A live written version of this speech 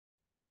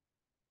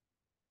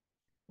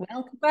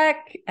Welcome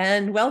back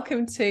and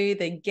welcome to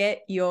the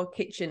Get Your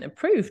Kitchen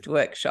Approved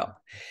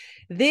workshop.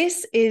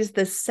 This is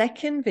the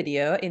second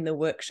video in the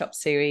workshop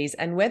series,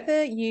 and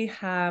whether you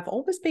have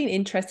always been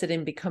interested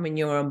in becoming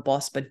your own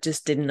boss but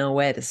just didn't know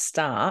where to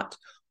start,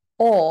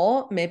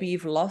 or maybe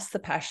you've lost the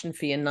passion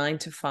for your 9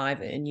 to 5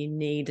 and you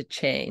need a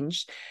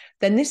change,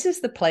 then this is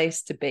the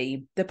place to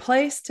be, the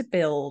place to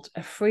build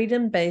a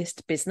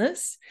freedom-based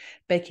business,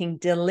 baking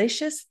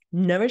delicious,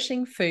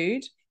 nourishing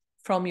food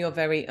from your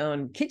very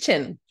own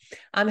kitchen.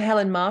 I'm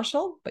Helen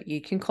Marshall, but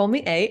you can call me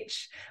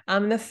H.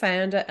 I'm the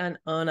founder and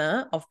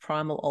owner of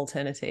Primal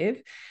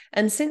Alternative.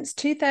 And since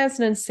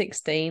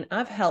 2016,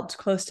 I've helped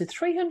close to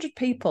 300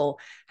 people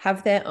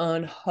have their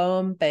own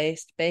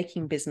home-based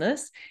baking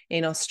business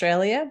in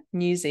Australia,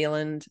 New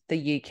Zealand,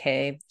 the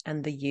UK,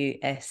 and the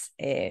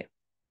USA.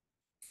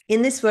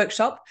 In this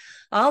workshop,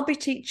 I'll be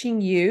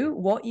teaching you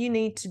what you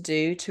need to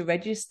do to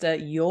register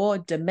your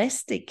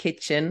domestic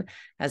kitchen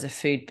as a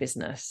food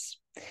business.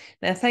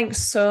 Now, thanks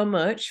so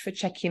much for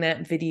checking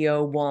out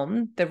video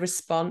 1. The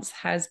response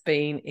has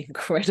been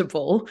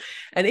incredible.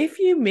 And if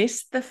you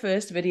missed the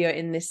first video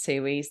in this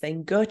series,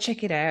 then go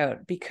check it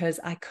out, because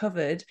I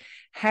covered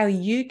how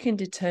you can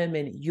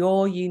determine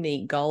your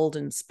unique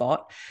golden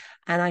spot.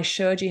 And I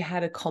showed you how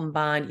to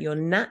combine your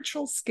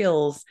natural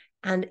skills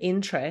and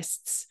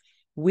interests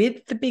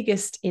with the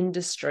biggest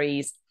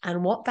industries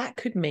and what that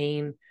could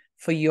mean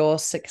for your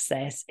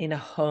success in a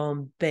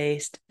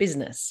home-based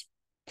business.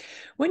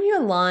 When you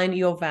align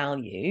your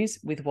values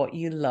with what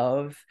you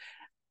love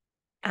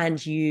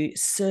and you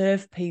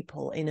serve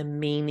people in a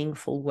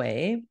meaningful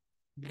way,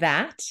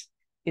 that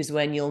is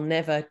when you'll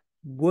never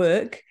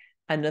work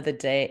another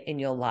day in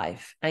your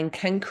life and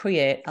can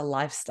create a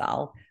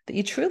lifestyle that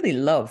you truly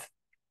love.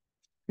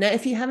 Now,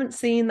 if you haven't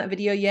seen that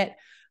video yet,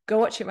 go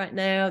watch it right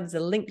now. There's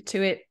a link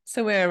to it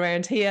somewhere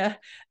around here,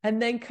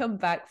 and then come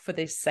back for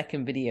this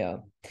second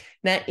video.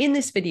 Now, in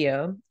this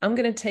video, I'm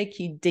going to take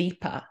you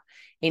deeper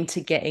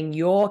into getting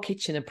your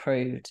kitchen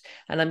approved.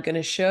 And I'm going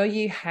to show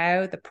you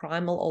how the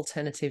Primal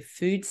Alternative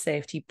Food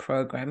Safety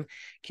Program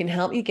can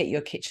help you get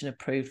your kitchen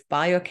approved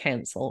by your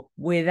council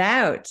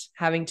without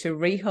having to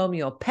rehome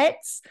your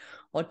pets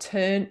or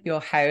turn your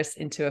house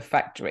into a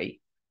factory.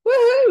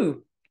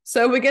 Woohoo!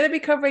 So we're going to be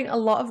covering a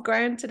lot of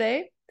ground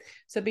today.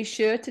 So be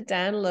sure to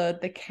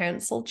download the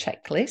council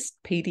checklist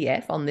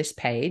PDF on this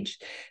page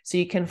so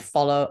you can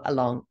follow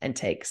along and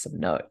take some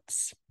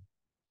notes.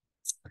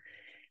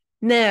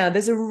 Now,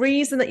 there's a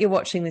reason that you're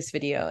watching this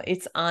video.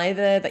 It's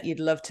either that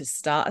you'd love to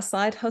start a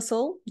side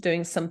hustle,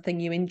 doing something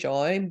you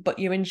enjoy, but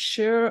you're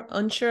unsure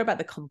about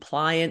the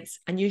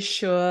compliance, and you're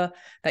sure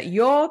that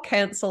your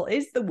council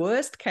is the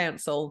worst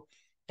council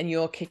and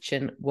your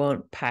kitchen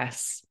won't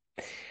pass.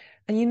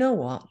 And you know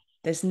what?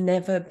 There's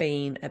never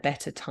been a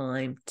better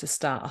time to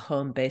start a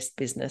home-based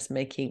business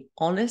making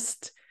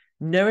honest,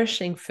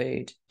 nourishing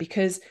food,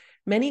 because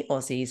many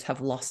Aussies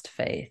have lost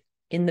faith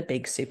in the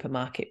big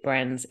supermarket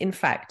brands. In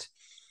fact,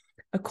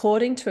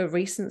 according to a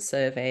recent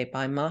survey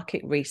by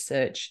market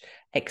research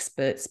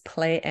experts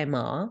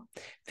PlayMR,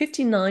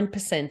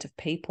 59% of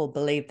people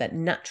believe that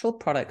natural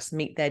products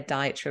meet their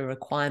dietary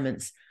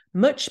requirements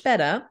much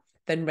better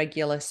than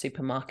regular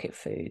supermarket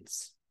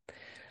foods.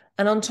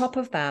 And on top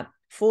of that,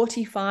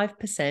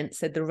 45%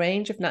 said the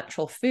range of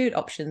natural food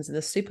options in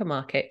the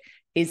supermarket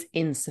is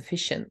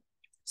insufficient.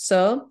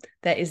 So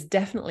there is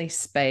definitely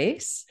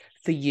space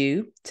for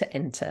you to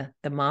enter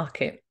the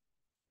market.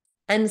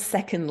 And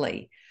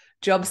secondly,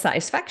 job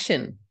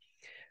satisfaction.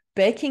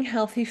 Baking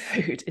healthy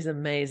food is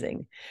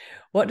amazing.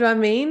 What do I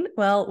mean?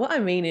 Well, what I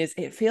mean is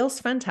it feels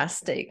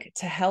fantastic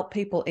to help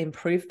people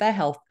improve their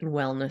health and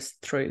wellness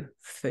through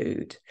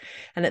food.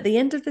 And at the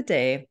end of the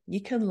day,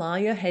 you can lie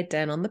your head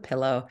down on the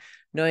pillow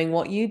knowing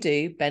what you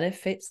do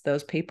benefits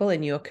those people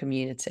in your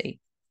community.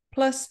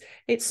 Plus,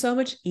 it's so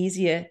much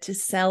easier to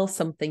sell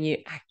something you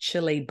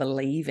actually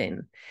believe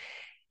in.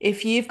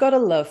 If you've got a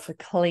love for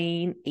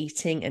clean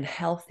eating and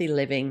healthy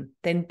living,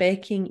 then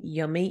baking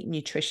yummy,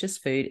 nutritious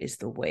food is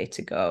the way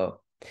to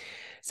go.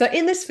 So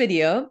in this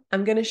video,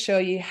 I'm going to show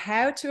you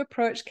how to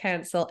approach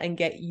council and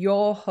get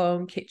your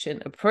home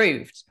kitchen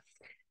approved.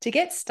 To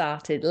get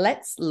started,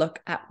 let's look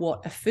at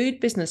what a food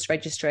business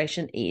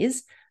registration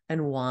is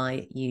and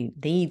why you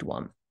need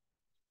one.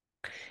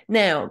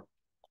 Now,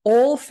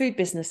 all food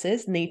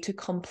businesses need to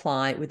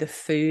comply with the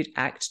Food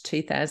Act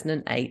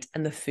 2008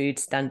 and the Food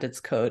Standards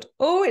Code.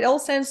 Oh, it all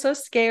sounds so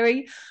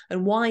scary.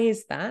 And why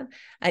is that?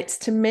 It's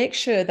to make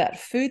sure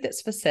that food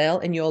that's for sale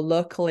in your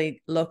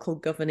local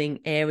governing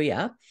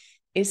area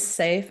is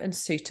safe and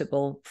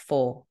suitable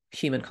for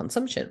human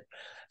consumption.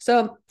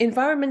 So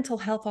environmental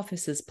health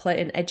officers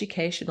play an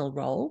educational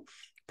role,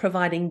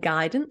 providing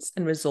guidance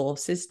and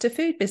resources to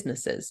food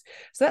businesses.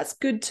 So that's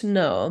good to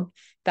know,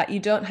 that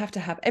you don't have to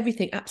have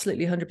everything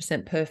absolutely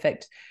 100%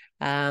 perfect,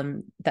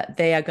 that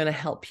they are going to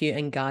help you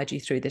and guide you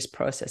through this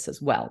process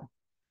as well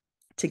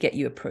to get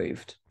you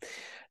approved.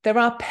 There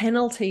are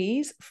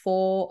penalties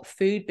for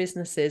food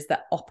businesses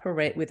that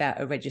operate without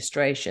a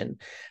registration.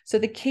 So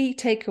the key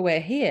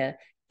takeaway here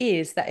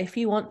is that if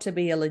you want to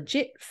be a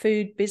legit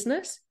food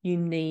business, you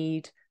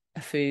need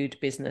a food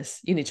business.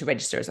 You need to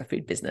register as a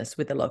food business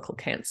with the local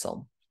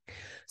council.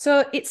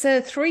 So it's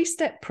a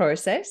 3-step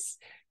process.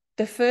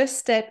 The first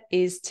step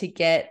is to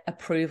get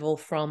approval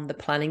from the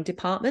planning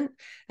department,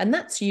 and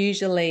that's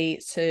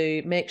usually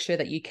to make sure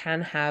that you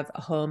can have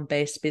a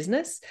home-based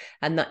business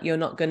and that you're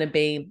not going to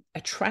be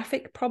a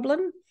traffic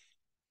problem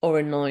or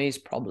a noise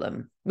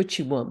problem, which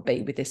you won't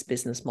be with this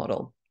business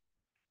model.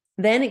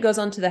 Then it goes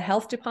on to the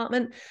health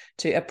department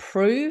to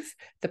approve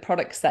the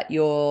products that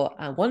you're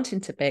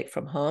wanting to bake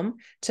from home,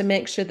 to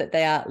make sure that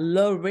they are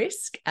low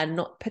risk and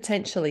not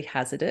potentially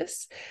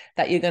hazardous,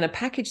 that you're going to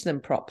package them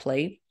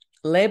properly,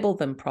 label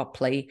them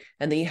properly,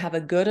 and that you have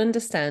a good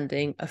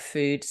understanding of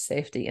food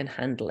safety and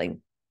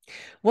handling.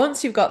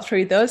 Once you've got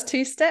through those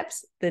 2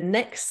 steps, the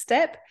next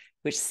step,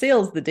 which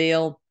seals the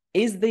deal,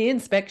 is the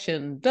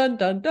inspection. Dun,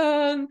 dun,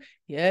 dun.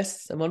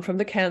 Yes, someone from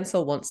the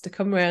council wants to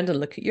come around and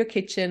look at your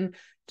kitchen.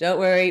 Don't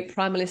worry,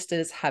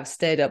 Primalistas have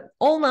stayed up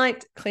all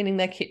night cleaning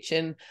their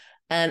kitchen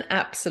and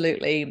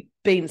absolutely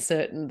been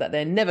certain that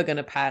they're never going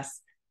to pass.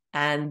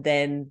 And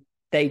then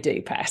they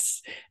do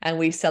pass. And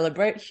we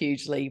celebrate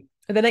hugely.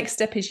 The next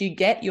step is you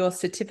get your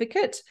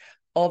certificate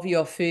of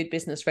your food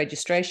business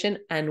registration,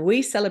 and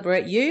we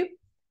celebrate you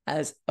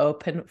as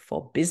open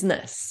for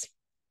business.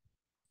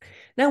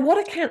 Now, what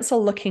are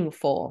council looking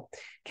for?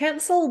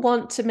 Council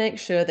want to make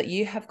sure that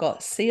you have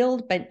got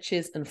sealed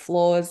benches and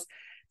floors,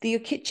 that your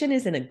kitchen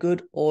is in a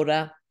good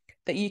order,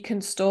 that you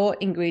can store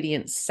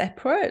ingredients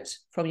separate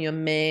from your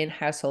main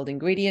household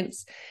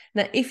ingredients.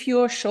 Now, if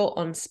you're short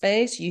on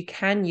space, you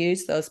can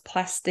use those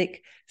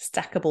plastic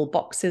stackable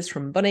boxes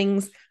from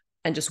Bunnings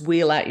and just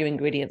wheel out your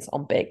ingredients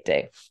on bake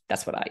day.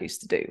 That's what I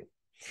used to do.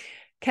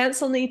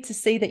 Council need to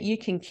see that you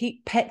can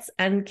keep pets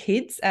and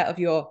kids out of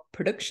your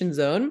production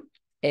zone,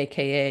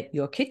 aka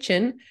your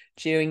kitchen,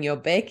 during your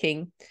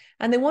baking.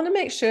 And they want to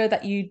make sure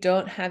that you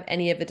don't have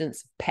any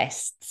evidence of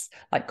pests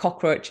like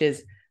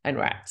cockroaches and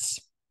rats.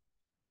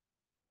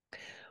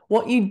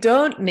 What you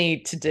don't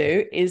need to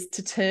do is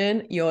to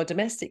turn your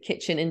domestic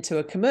kitchen into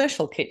a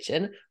commercial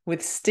kitchen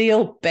with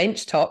steel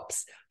bench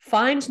tops,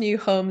 find new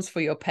homes for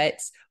your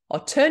pets, or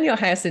turn your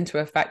house into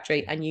a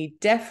factory. And you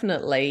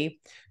definitely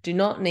do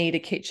not need a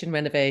kitchen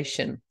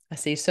renovation. I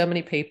see so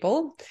many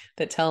people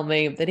that tell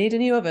me they need a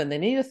new oven, they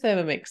need a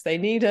Thermomix, they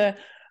need a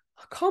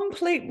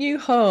complete new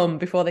home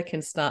before they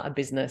can start a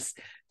business.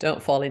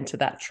 Don't fall into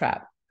that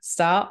trap.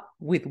 Start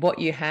with what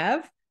you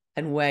have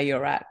and where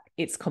you're at.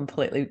 It's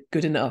completely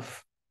good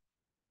enough.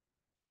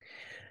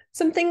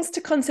 Some things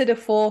to consider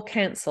for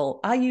council.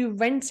 Are you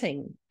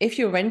renting? If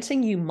you're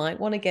renting, you might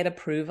want to get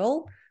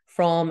approval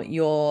from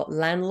your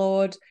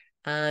landlord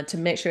to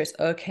make sure it's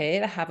okay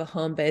to have a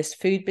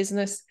home-based food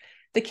business.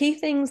 The key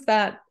things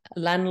that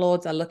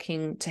landlords are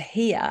looking to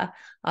hear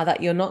are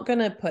that you're not going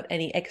to put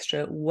any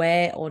extra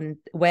wear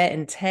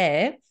and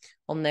tear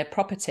on their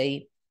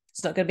property.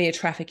 It's not going to be a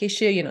traffic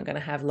issue. You're not going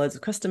to have loads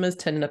of customers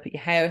turning up at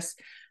your house.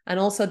 And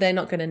also, they're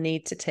not going to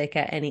need to take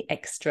out any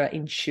extra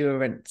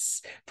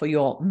insurance for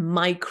your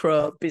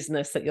micro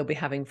business that you'll be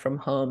having from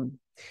home.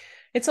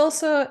 It's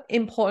also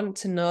important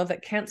to know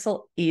that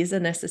council is a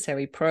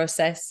necessary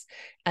process,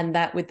 and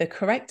that with the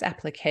correct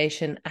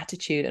application,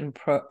 attitude,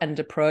 and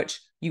approach,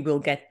 you will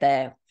get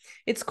there.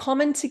 It's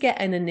common to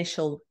get an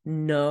initial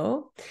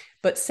no,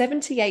 but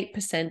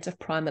 78% of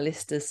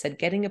Primalistas said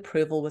getting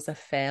approval was a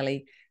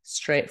fairly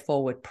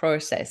straightforward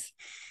process.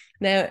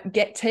 Now,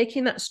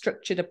 taking that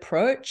structured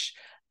approach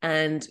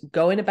and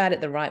going about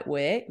it the right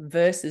way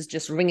versus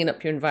just ringing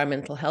up your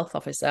environmental health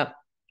officer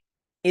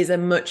is a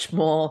much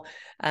more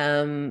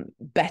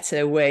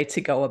better way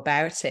to go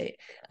about it.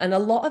 And a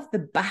lot of the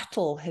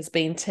battle has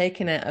been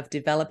taken out of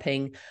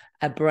developing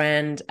a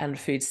brand and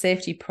food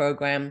safety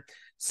program,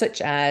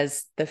 such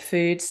as the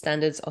Food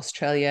Standards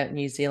Australia,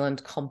 New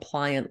Zealand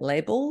compliant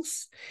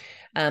labels.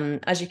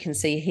 As you can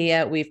see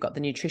here, we've got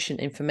the nutrition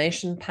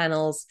information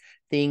panels,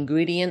 the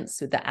ingredients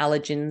with the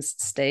allergens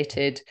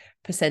stated,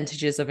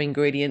 percentages of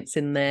ingredients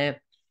in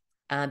there,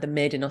 the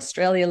Made in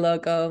Australia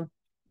logo,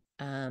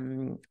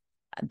 the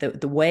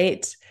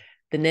weight,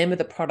 the name of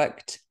the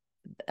product,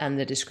 and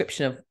the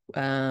description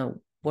of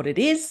what it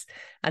is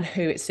and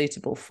who it's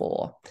suitable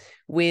for,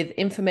 with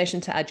information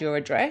to add your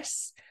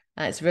address.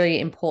 It's very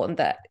important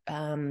that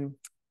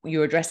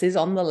your address is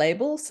on the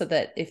label so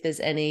that if there's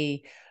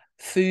any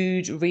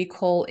food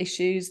recall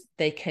issues,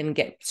 they can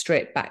get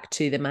straight back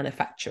to the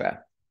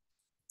manufacturer.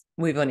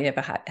 We've only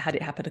ever had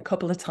it happen a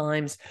couple of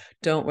times.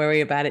 Don't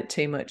worry about it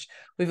too much.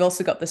 We've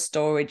also got the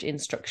storage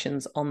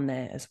instructions on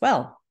there as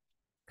well.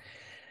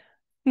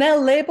 Now,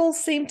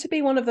 labels seem to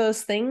be one of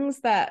those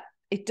things that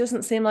it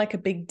doesn't seem like a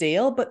big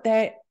deal, but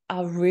there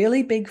are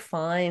really big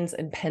fines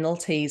and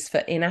penalties for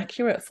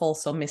inaccurate,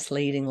 false, or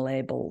misleading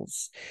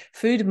labels.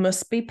 Food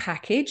must be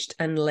packaged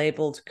and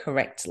labeled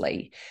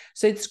correctly.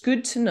 So it's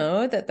good to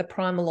know that the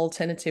Primal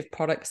alternative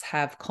products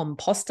have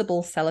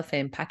compostable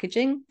cellophane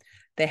packaging.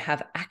 They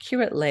have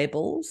accurate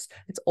labels.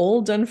 It's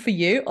all done for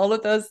you. All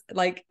of those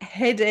like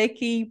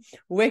headachy,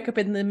 wake up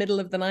in the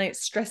middle of the night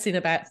stressing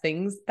about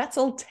things, that's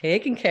all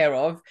taken care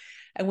of.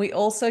 And we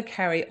also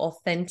carry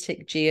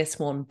authentic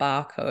GS1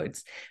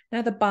 barcodes.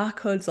 Now, the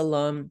barcodes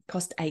alone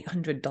cost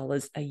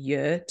 $800 a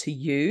year to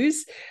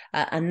use,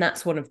 and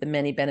that's one of the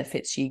many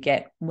benefits you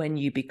get when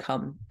you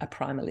become a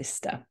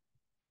Primalista.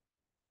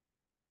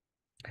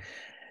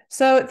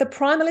 So the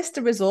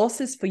Primalista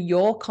resources for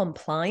your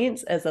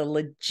compliance as a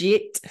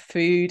legit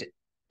food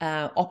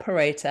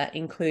operator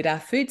include our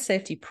food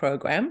safety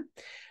program,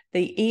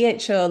 the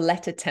EHO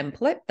letter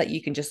template that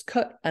you can just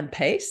cut and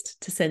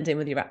paste to send in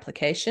with your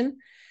application,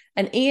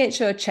 an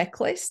EHO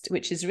checklist,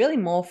 which is really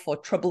more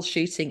for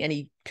troubleshooting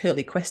any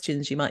curly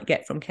questions you might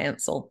get from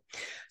council.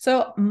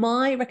 So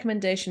my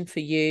recommendation for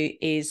you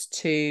is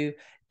to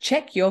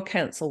check your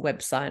council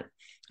website.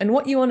 And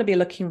what you want to be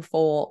looking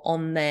for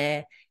on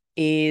there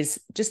is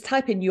just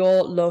type in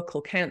your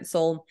local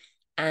council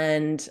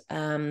and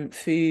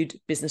food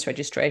business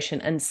registration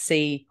and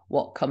see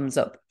what comes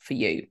up for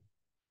you.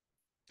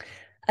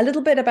 A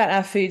little bit about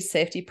our food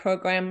safety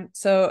program.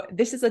 So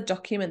this is a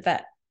document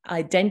that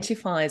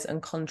identifies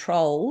and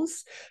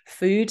controls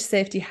food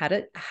safety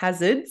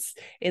hazards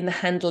in the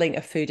handling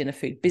of food in a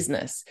food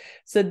business.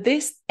 So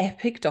this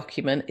epic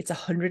document, it's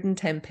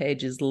 110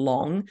 pages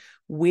long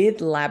with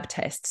lab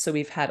tests. So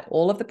we've had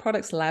all of the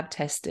products lab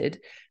tested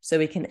so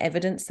we can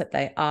evidence that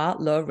they are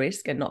low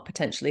risk and not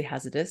potentially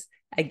hazardous.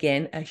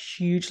 Again, a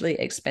hugely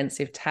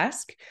expensive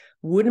task.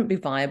 Wouldn't be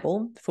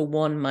viable for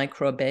one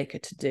micro baker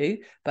to do,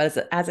 but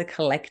as a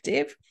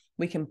collective,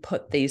 we can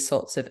put these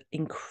sorts of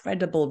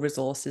incredible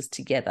resources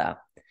together.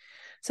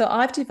 So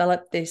I've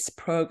developed this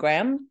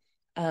program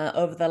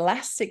over the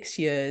last 6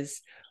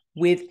 years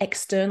with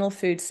external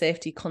food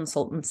safety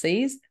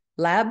consultancies,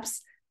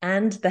 labs,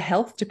 and the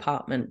health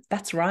department.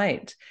 That's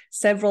right.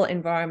 Several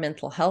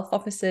environmental health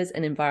officers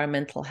and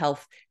environmental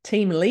health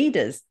team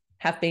leaders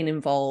have been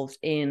involved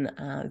in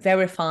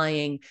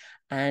verifying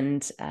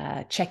and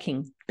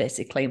checking,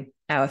 basically,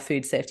 our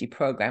food safety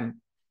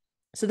program.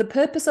 So the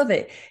purpose of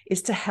it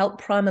is to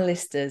help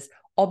Primalistas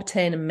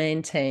obtain and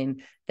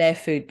maintain their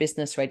food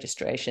business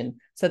registration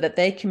so that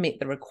they can meet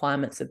the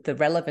requirements of the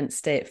relevant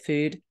State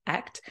Food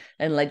Act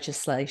and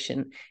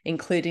legislation,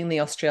 including the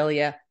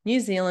Australia, New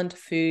Zealand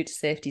food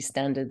safety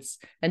standards,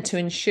 and to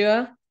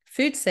ensure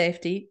food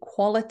safety,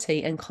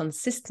 quality, and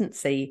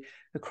consistency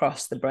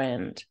across the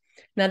brand.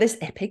 Now, this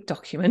epic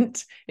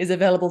document is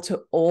available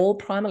to all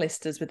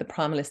Primalistas with the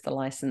Primalista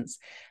license,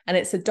 and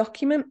it's a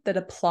document that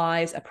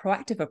applies a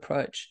proactive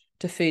approach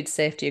to food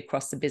safety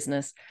across the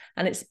business,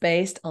 and it's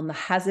based on the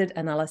Hazard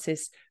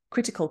Analysis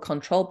Critical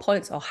Control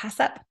Points, or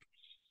HACCP,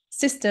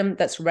 system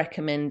that's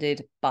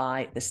recommended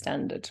by the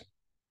standard.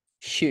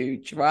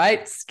 Huge,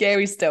 right?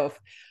 Scary stuff.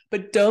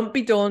 But don't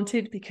be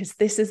daunted, because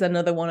this is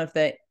another one of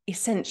the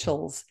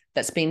essentials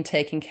that's been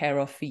taken care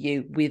of for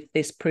you with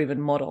this proven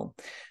model.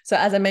 So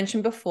as I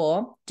mentioned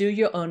before, do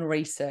your own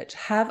research.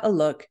 Have a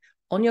look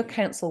on your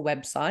council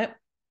website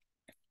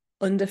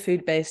under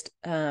food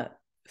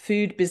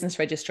business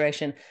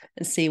registration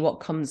and see what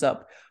comes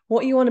up.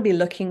 What you want to be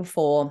looking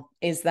for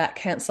is that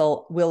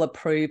council will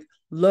approve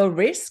low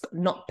risk,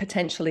 not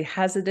potentially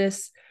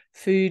hazardous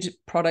food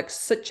products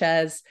such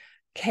as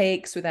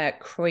cakes without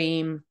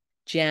cream,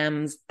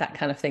 jams, that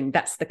kind of thing.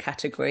 That's the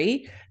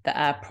category that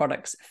our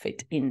products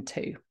fit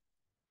into.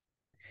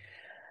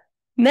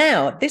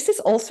 Now, this is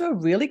also a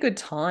really good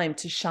time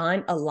to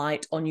shine a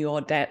light on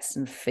your doubts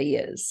and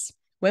fears.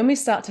 When we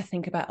start to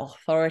think about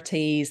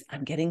authorities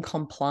and getting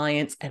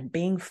compliance and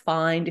being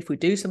fined if we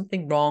do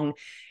something wrong,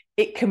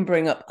 it can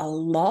bring up a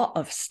lot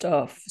of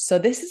stuff. So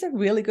this is a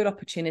really good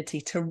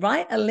opportunity to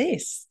write a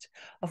list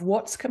of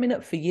what's coming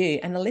up for you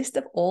and a list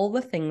of all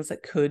the things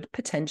that could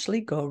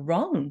potentially go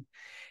wrong.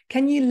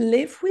 Can you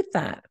live with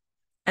that?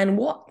 And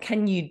what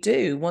can you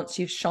do once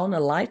you've shone a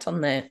light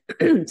on there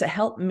to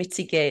help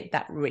mitigate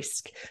that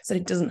risk so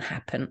it doesn't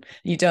happen?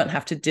 You don't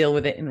have to deal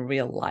with it in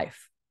real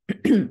life.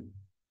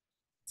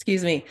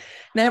 Excuse me.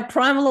 Now,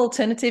 Primal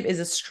Alternative is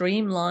a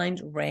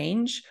streamlined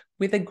range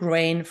with a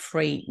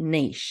grain-free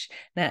niche.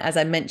 Now, as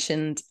I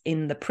mentioned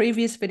in the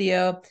previous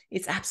video,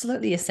 it's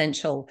absolutely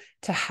essential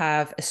to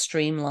have a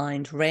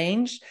streamlined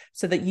range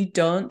so that you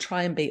don't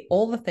try and be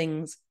all the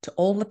things to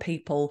all the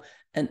people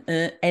and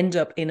end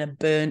up in a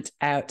burnt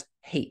out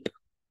heap.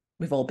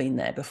 We've all been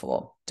there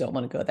before. Don't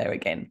want to go there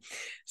again.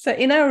 So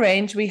in our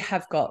range, we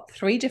have got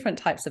 3 different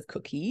types of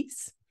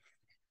cookies.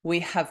 We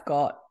have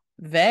got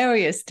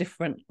various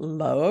different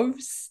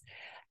loaves,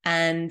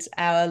 and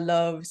our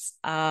loaves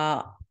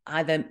are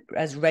either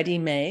as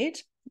ready-made.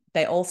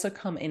 They also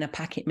come in a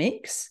packet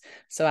mix,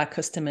 so our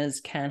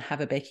customers can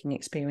have a baking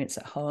experience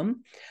at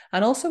home.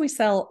 And also we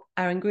sell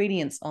our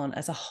ingredients on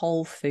as a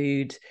whole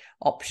food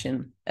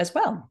option as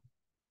well.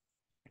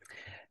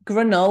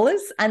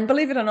 Granolas, and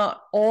believe it or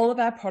not, all of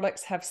our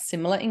products have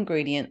similar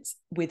ingredients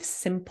with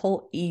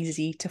simple,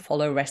 easy to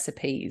follow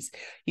recipes.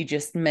 You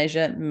just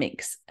measure,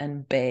 mix,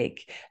 and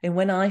bake. And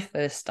when I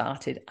first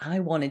started, I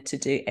wanted to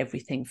do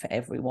everything for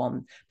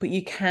everyone, but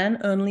you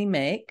can only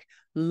make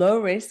low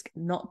risk,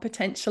 not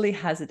potentially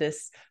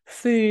hazardous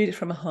food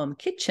from a home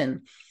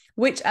kitchen.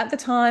 which at the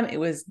time it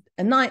was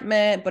a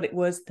nightmare, but it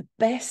was the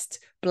best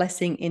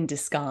blessing in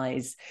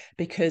disguise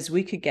because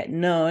we could get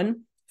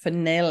known for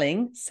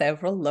nailing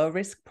several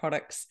low-risk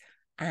products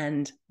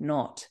and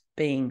not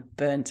being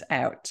burnt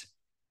out.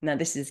 Now,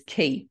 this is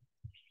key.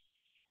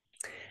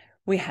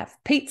 We have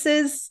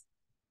pizzas,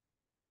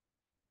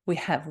 we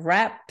have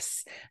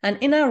wraps, and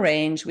in our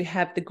range, we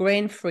have the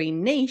grain-free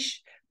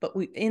niche, but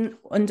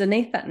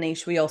underneath that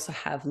niche, we also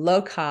have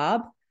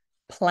low-carb,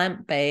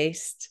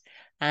 plant-based,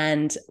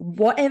 and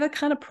whatever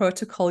kind of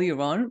protocol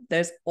you're on,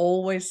 there's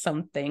always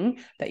something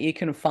that you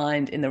can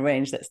find in the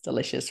range that's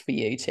delicious for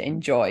you to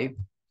enjoy.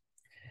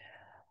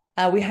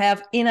 We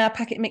have in our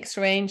packet mix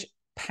range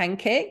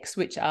pancakes,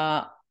 which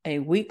are a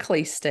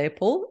weekly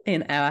staple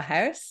in our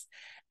house,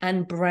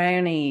 and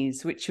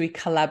brownies, which we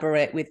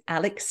collaborate with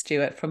Alex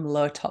Stewart from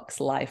Low Tox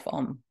Life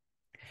on.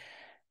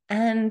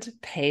 And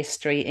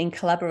pastry in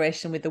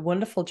collaboration with the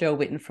wonderful Jo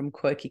Whitten from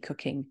Quirky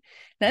Cooking.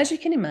 Now, as you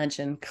can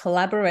imagine,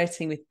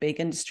 collaborating with big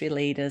industry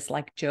leaders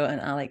like Jo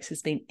and Alex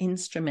has been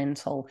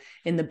instrumental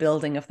in the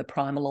building of the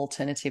Primal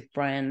Alternative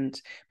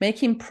brand,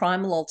 making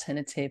Primal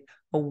Alternative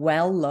a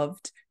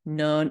well-loved,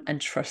 known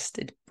and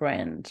trusted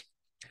brand.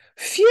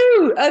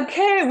 Phew,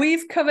 okay,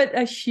 we've covered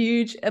a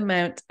huge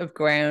amount of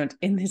ground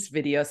in this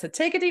video. So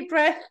take a deep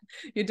breath.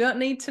 You don't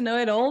need to know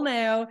it all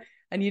now,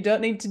 and you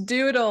don't need to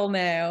do it all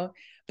now.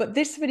 But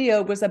this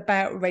video was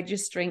about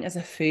registering as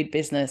a food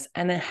business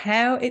and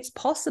how it's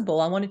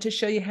possible. I wanted to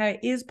show you how it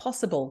is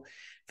possible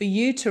for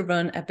you to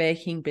run a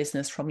baking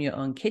business from your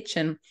own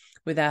kitchen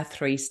with our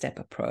 3-step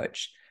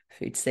approach: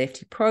 food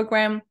safety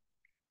program,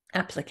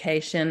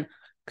 application,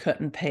 cut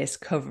and paste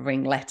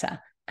covering letter,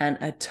 and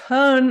a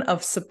ton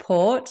of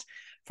support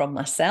from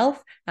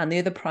myself and the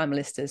other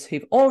Primalistas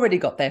who've already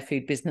got their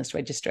food business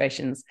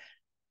registrations.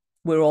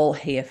 We're all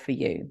here for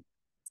you.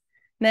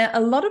 Now,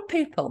 a lot of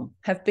people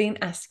have been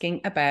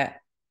asking about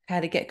how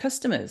to get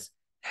customers,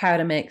 how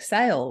to make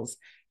sales,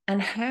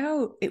 and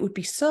how it would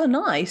be so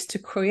nice to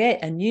create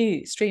a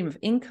new stream of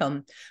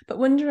income, but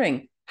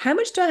wondering, how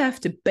much do I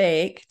have to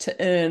bake to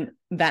earn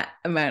that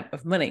amount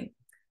of money?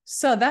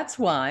 So that's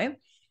why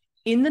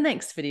in the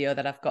next video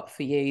that I've got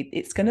for you,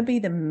 it's going to be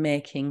the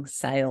Making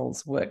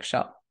Sales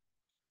workshop.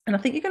 And I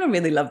think you're going to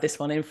really love this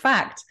one. In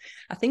fact,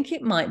 I think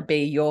it might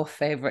be your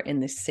favorite in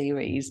this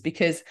series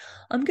because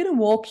I'm going to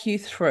walk you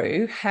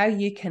through how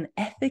you can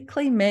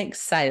ethically make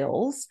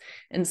sales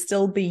and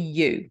still be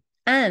you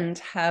and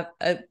have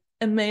an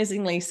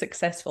amazingly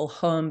successful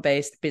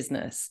home-based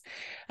business.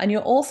 And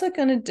you're also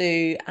going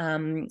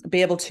to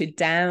be able to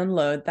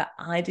download the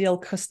Ideal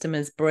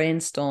Customers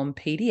Brainstorm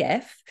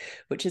PDF,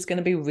 which is going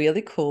to be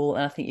really cool.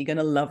 And I think you're going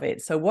to love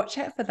it. So watch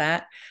out for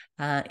that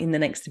in the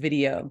next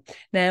video.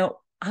 Now,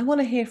 I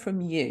want to hear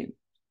from you.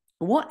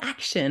 What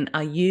action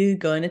are you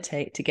going to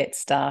take to get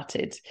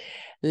started?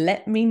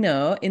 Let me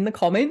know in the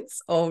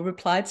comments or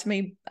reply to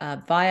me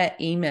via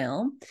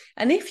email.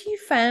 And if you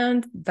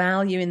found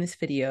value in this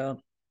video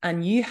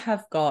and you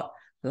have got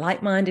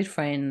like-minded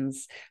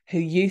friends who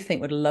you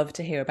think would love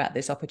to hear about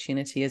this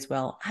opportunity as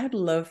well, I would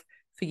love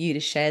for you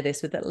to share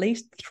this with at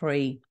least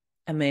 3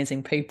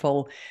 amazing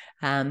people,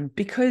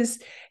 because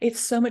it's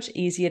so much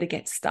easier to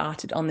get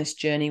started on this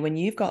journey when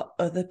you've got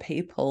other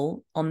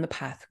people on the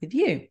path with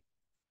you.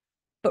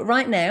 But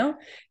right now,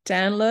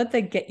 download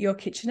the Get Your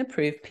Kitchen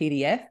Approved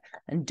PDF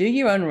and do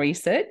your own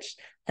research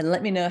and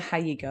let me know how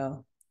you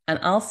go. And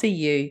I'll see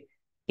you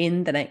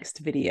in the next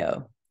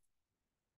video.